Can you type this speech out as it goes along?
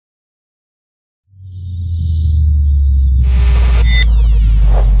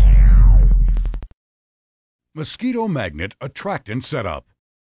Mosquito Magnet Attractant Setup.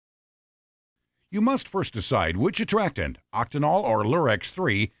 You must first decide which attractant, Octenol or Lurex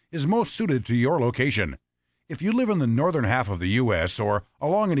 3, is most suited to your location. If you live in the northern half of the U.S. or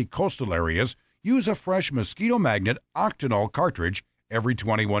along any coastal areas, use a fresh Mosquito Magnet Octenol cartridge every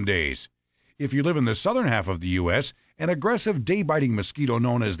 21 days. If you live in the southern half of the U.S., an aggressive day-biting mosquito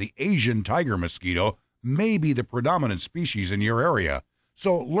known as the Asian tiger mosquito may be the predominant species in your area,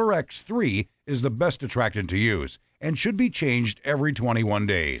 so Lurex 3 is the best attractant to use and should be changed every 21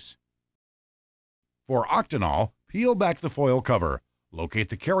 days. For Octenol, peel back the foil cover, locate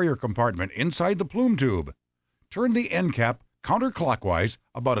the carrier compartment inside the plume tube. Turn the end cap counterclockwise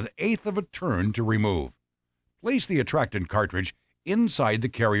about 1/8 of a turn to remove. Place the attractant cartridge inside the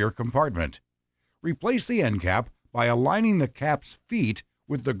carrier compartment. Replace the end cap by aligning the cap's feet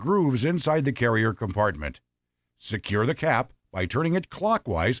with the grooves inside the carrier compartment. Secure the cap by turning it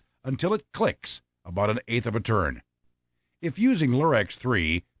clockwise until it clicks about 1/8 of a turn. If using Lurex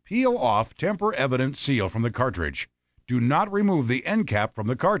 3, peel off temper-evident seal from the cartridge. Do not remove the end cap from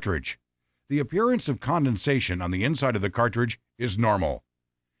the cartridge. The appearance of condensation on the inside of the cartridge is normal.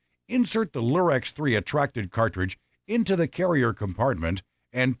 Insert the Lurex 3 attracted cartridge into the carrier compartment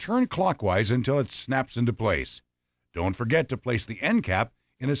and turn clockwise until it snaps into place. Don't forget to place the end cap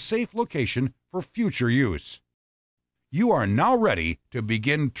in a safe location for future use. You are now ready to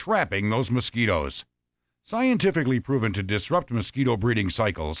begin trapping those mosquitoes. Scientifically proven to disrupt mosquito breeding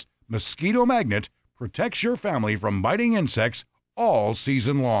cycles, Mosquito Magnet protects your family from biting insects all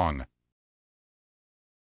season long.